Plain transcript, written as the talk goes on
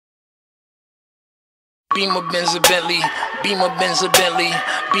Beamer, Benz, a Bentley. Beamer, Benz, a Bentley.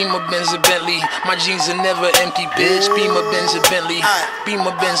 Beamer, Benz, a Bentley. My jeans are never empty, bitch. Beamer, Benz, a Bentley.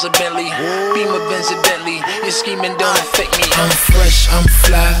 Beamer, Benz, a Bentley. Beamer, Benz, a Bentley. Your scheming don't affect me. I'm fresh, I'm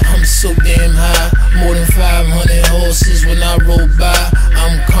fly, I'm so damn high. More than 500 horses when I roll by.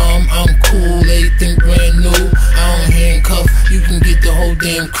 I'm calm, I'm cool, everything brand new. I don't handcuff, you can get the whole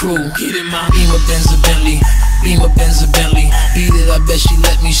damn crew. Get in my Beamer, Benz, a Bentley. Beamer, Benz, a Bentley. Beat it, I bet she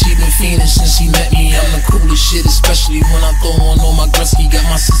let me. She been fiending since she met me. I'm the coolest shit, especially when I throw on all my Gretzky. Got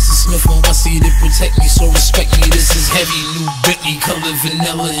my sister Smith and Wessie to protect me, so respect me. This is heavy, new Bentley, color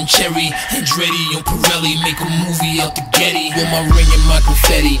vanilla and cherry. Andretti and Pirelli, make a movie out the Getty. With my ring and my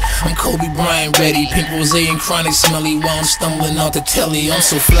confetti, I'm Kobe Bryant ready. Pink rose and chronic smelly while I'm stumbling out the telly. I'm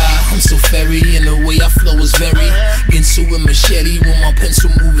so fly, I'm so fairy, and the way I flow is very into a machete. When my pencil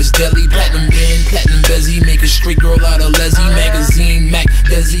move is deadly. Platinum band, platinum bezzy, make a straight girl out of Leslie. Magazine, Mac,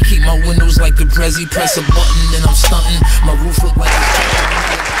 Desi, keep my windows like the Prezi. Press a button and I'm stunting. My roof look like a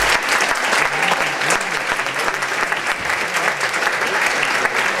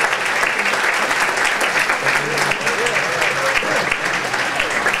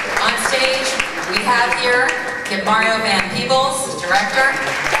we have here Mario Van Peebles, director,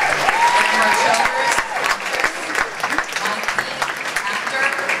 Ambyr Childers, actor,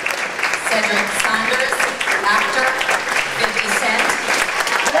 Cedric Saunders, actor, 50 Cent.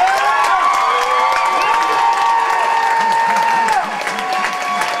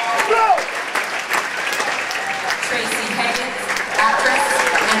 Tracey, Heggins, actress,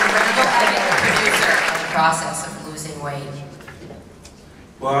 and Randall Heggins, producer of the process of losing weight.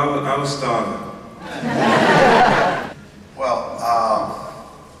 Well, I was starving. Well,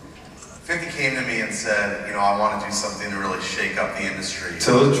 50 came to me and said, you know, I want to do something to really shake up the industry.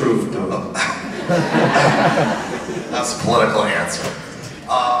 Tell the truth, though. That's a political answer.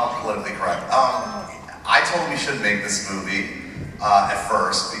 Politically correct. I told him he shouldn't make this movie at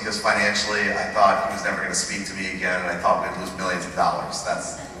first because financially I thought he was never going to speak to me again and I thought we'd lose millions of dollars.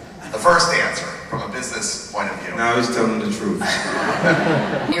 That's the first answer from a business point of view. Now he's telling the truth.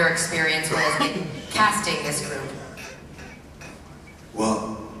 Your experience was in casting this group?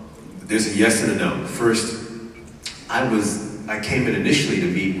 Well, there's a yes and a no. First, I came in initially to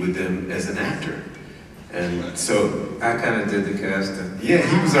meet with them as an actor. And so I kind of did the casting. Yeah,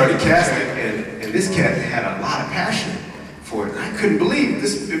 he was already casted, and this cat had a lot of passion for it. I couldn't believe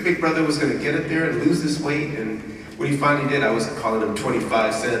this big brother was going to get up there and lose this weight, and when he finally did, I was calling him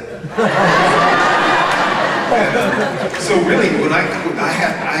 25 Cent. And, so really, when I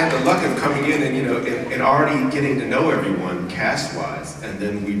had the luck of coming in and, you know, and already getting to know everyone cast-wise, and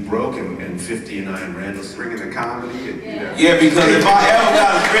then we broke and 50 and I and Randall bringing the comedy. And, you know. Yeah, because if I ever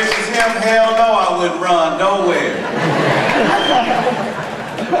got as rich as him, hell no, I wouldn't run nowhere.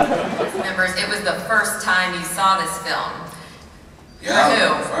 Members, it was the first time you saw this film. Yeah,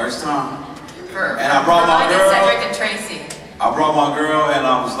 who? First time. And I brought my girl. Cedric and Tracey. I brought my girl, and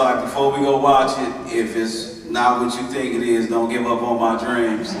I was like, before we go watch it, if it's not what you think it is, don't give up on my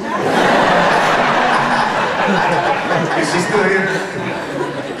dreams. Is she still here?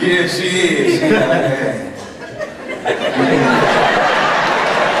 Yeah, she is.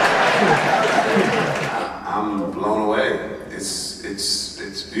 I'm blown away.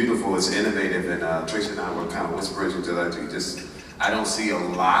 It's beautiful. It's innovative, and Tracey and I were kind of whispering to that. I don't see a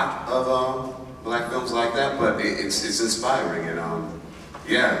lot of black films like that, but it's inspiring, and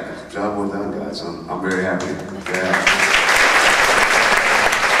yeah, job well done, guys. I'm very happy. Yeah.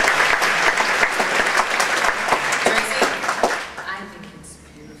 Tracey, I think it's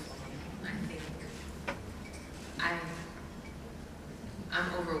beautiful. I'm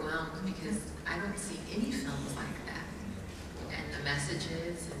overwhelmed because I don't see any films like that, and the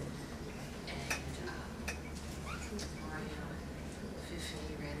messages and Mario,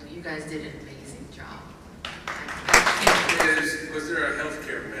 50, Randall, you guys did an amazing job. Was there a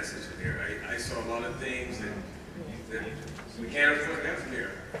healthcare message in here? I saw a lot of things that we can't afford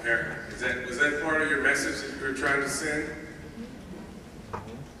healthcare, apparently. Was that part of your message that you were trying to send?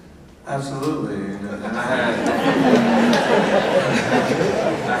 Absolutely. And I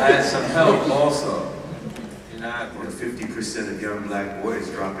had some help also. You know, 50% of young black boys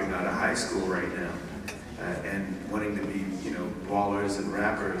dropping out of high school right now and wanting to be, you know, ballers and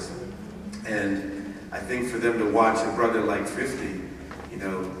rappers. And I think for them to watch a brother like 50, you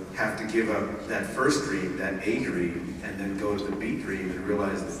know, have to give up that first dream, that A dream, and then go to the B dream and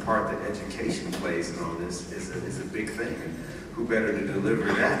realize the part that education plays in all this is a big thing. And who better to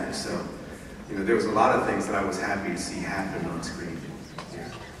deliver that? So, you know, there was a lot of things that I was happy to see happen on screen.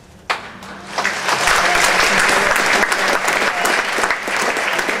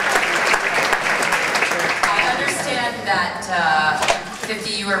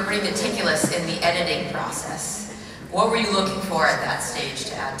 50, you were pretty meticulous in the editing process. What were you looking for at that stage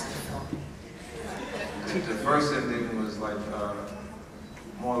to add to the film? The first ending was like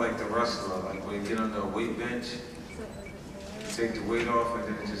more like the wrestler, like where you get on the weight bench, take the weight off, and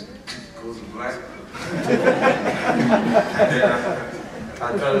then it just goes to black. And then I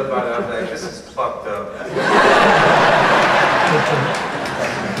thought about it, I was like, this is fucked up.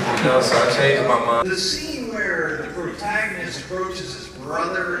 You know, so I changed my mind. The scene where the protagonist approaches his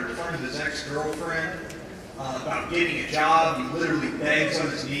brother in front of his ex-girlfriend about getting a job, he literally begs on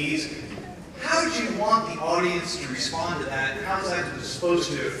his knees. How did you want the audience to respond to that? And how is that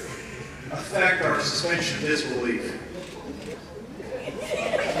supposed to affect our suspension of disbelief?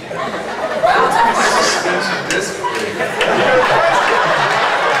 Suspension of disbelief.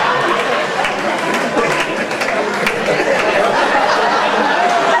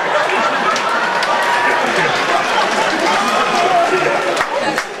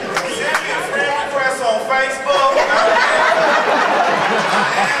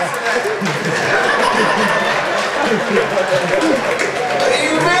 What do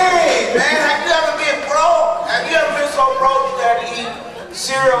you mean, man? Have you ever been broke? Have you ever been so broke you had to eat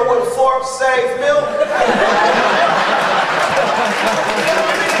cereal with a fork to save milk?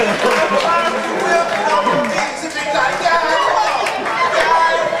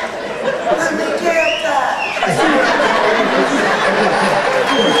 Let me get that.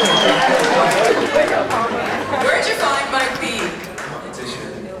 Where'd you find Mike B?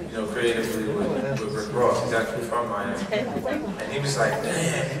 You know, creatively with Rick Ross. He's actually from Miami. And he was like,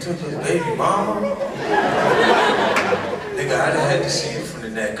 damn, he took his baby mama? Nigga, I'd have had to see you from the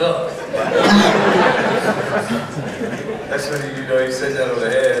neck up. That's when, you know, he said that on the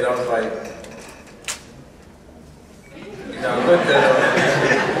head. I was like, you know, I looked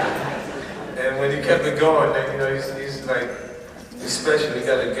at him. And when he kept it going, then, you know, he's like, he's special. He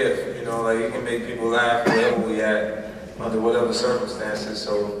got a gift, you know, like he can make people laugh wherever we at, under whatever circumstances.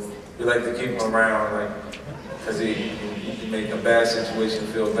 So we like to keep him around, like, because he make a bad situation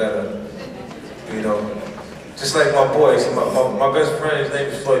feel better, you know. Just like my boys, my best friend, his name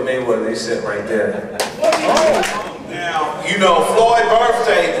is Floyd Mayweather. He's sitting right there. Now, you know, Floyd's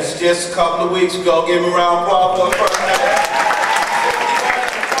birthday was just a couple of weeks ago. Give him a round of applause for his birthday.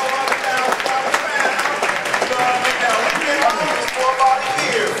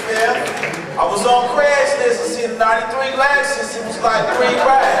 I was on Craigslist and seen 93 Lexus, it was like 3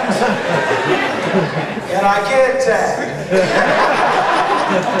 racks. And I get that.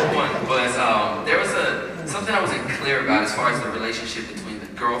 Was there was something I wasn't clear about as far as the relationship between the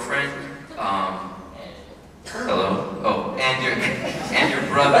girlfriend, and your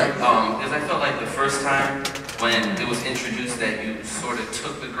brother. Because I felt like the first time when it was introduced that you sort of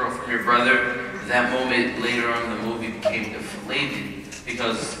took the girl from your brother, that moment later on in the movie became deflated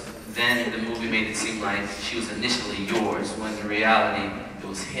because then the movie made it seem like she was initially yours, when in reality, it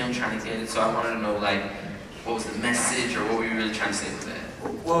was him trying to get it. So I wanted to know, like, what was the message, or what were you really trying to say with that?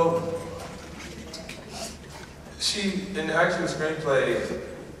 Well, she, in the actual screenplay,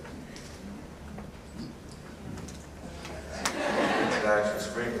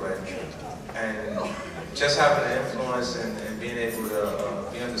 and just having the influence and being able to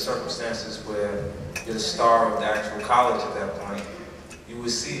be under circumstances where you're the star of the actual college at that point, you would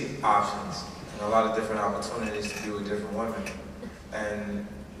see options and a lot of different opportunities to be with different women. And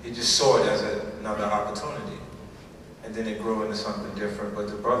he just saw it as another opportunity. And then it grew into something different. But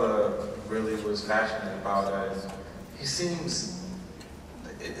the brother really was passionate about it. He seems,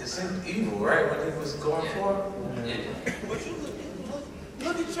 it seemed evil, right, when he was going for it? Yeah.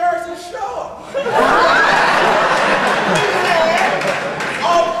 Look at Jersey Shore.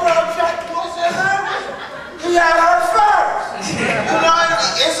 Oh, bro, Jack Wilson, he had her first. You know,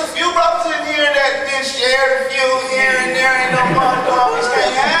 it's a few brothers in here that been shared a few here and there. Ain't no fun always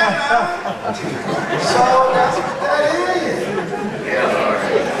can't have now. So that's what that is. Yeah,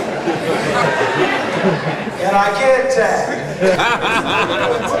 and I get that.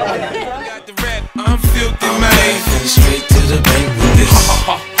 I'm filthy, man. Straight to the bank with this.